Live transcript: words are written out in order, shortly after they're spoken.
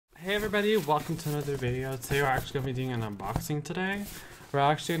Hey everybody, welcome to another video. Today we're actually going to be doing an unboxing today. We're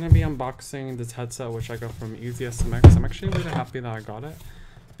actually going to be unboxing this headset which I got from Easysmx. I'm actually really happy that I got it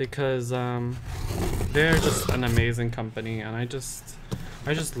because they're just an amazing company and I just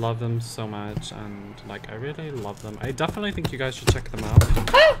love them so much, and like I really love them. I definitely think you guys should check them out.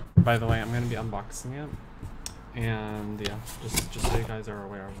 By the way, I'm going to be unboxing it, and yeah, just so you guys are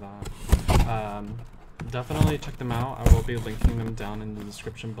aware of that. Definitely check them out. I will be linking them down in the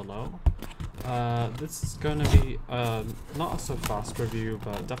description below. This is going to be not a so fast review,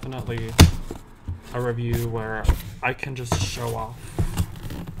 but definitely a review where I can just show off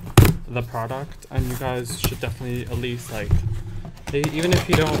the product, and you guys should definitely at least, like, even if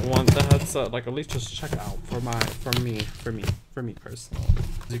you don't want the headset, like, at least just check it out for me personally.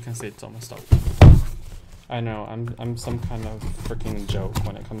 As you can see, it's almost open. I know I'm some kind of freaking joke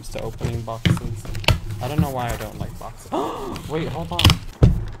when it comes to opening boxes. I don't know why I don't like boxes. Wait, hold on.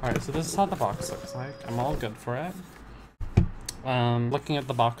 Alright, so this is how the box looks like. I'm all good for it. Looking at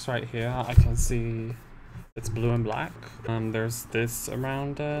the box right here, I can see it's blue and black. There's this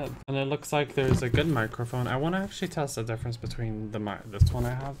around it, and it looks like there's a good microphone. I want to actually test the difference between this one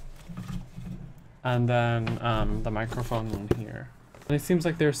I have and then the microphone in here. And it seems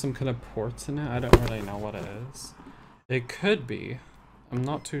like there's some kind of ports in it. I don't really know what it is. It could be, I'm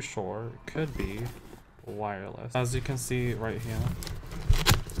not too sure. It could be wireless. As you can see right here.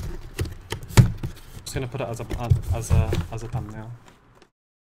 I'm just gonna put it as a thumbnail.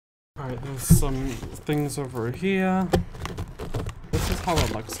 Alright, there's some things over here. This is how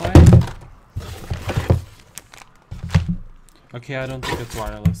it looks like. Okay, I don't think it's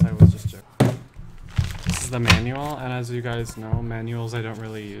wireless, I was just joking. This is the manual, and as you guys know, manuals I don't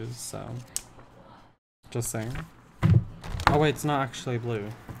really use, so just saying. Oh wait, it's not actually blue.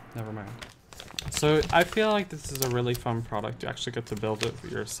 Never mind. So I feel like this is a really fun product. You actually get to build it for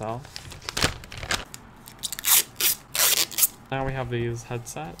yourself. Now we have these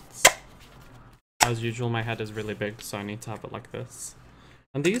headsets. As usual, my head is really big, so I need to have it like this.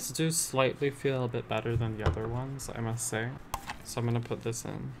 And these do slightly feel a bit better than the other ones, I must say. So I'm gonna put this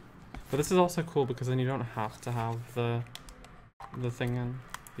in. But this is also cool because then you don't have to have the thing in.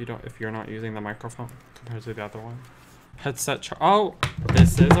 If you're not using the microphone compared to the other one. Headset oh,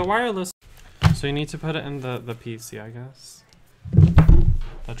 this is a wireless. So you need to put it in the PC, I guess.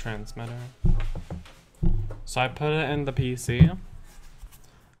 The transmitter. So I put it in the PC.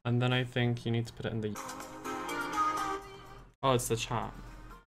 And then I think you need to put it in the... Oh, it's the chat.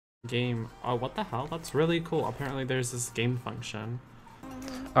 Game. Oh, what the hell? That's really cool. Apparently there's this game function.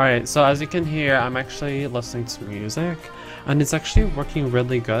 Alright, so as you can hear, I'm actually listening to music, and it's actually working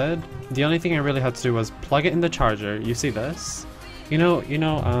really good. The only thing I really had to do was plug it in the charger. You see this? Let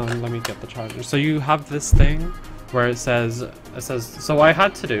me get the charger. So you have this thing where it says, so what I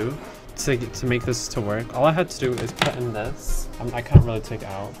had to do to make this to work, all I had to do is put in this. I can't really take it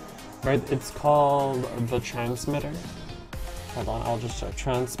out. Right, it's called the transmitter. Hold on, I'll just show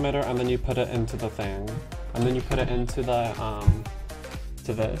transmitter, and then you put it into the thing. And then you put it into the,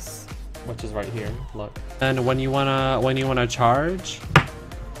 to this, which is right here, look. And when you wanna charge,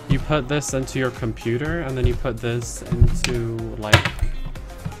 you put this into your computer, and then you put this into, like,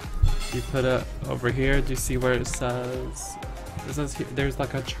 you put it over here. Do you see where it says, there's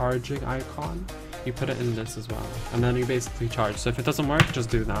like a charging icon? You put it in this as well, and then you basically charge. So if it doesn't work, just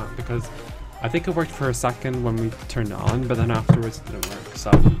do that, because I think it worked for a second when we turned it on, but then afterwards it didn't work,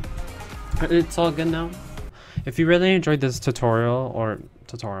 so it's all good now. If you really enjoyed this tutorial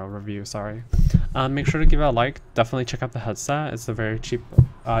review, sorry, make sure to give it a like. Definitely check out the headset. It's a very cheap.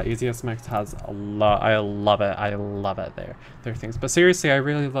 Easysmx has a lot. I love it. Their things. But seriously, I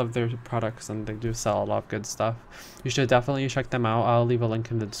really love their products, and they do sell a lot of good stuff. You should definitely check them out. I'll leave a link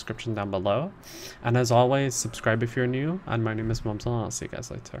in the description down below. And as always, subscribe if you're new. And my name is Momsel, and I'll see you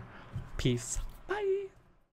guys later. Peace.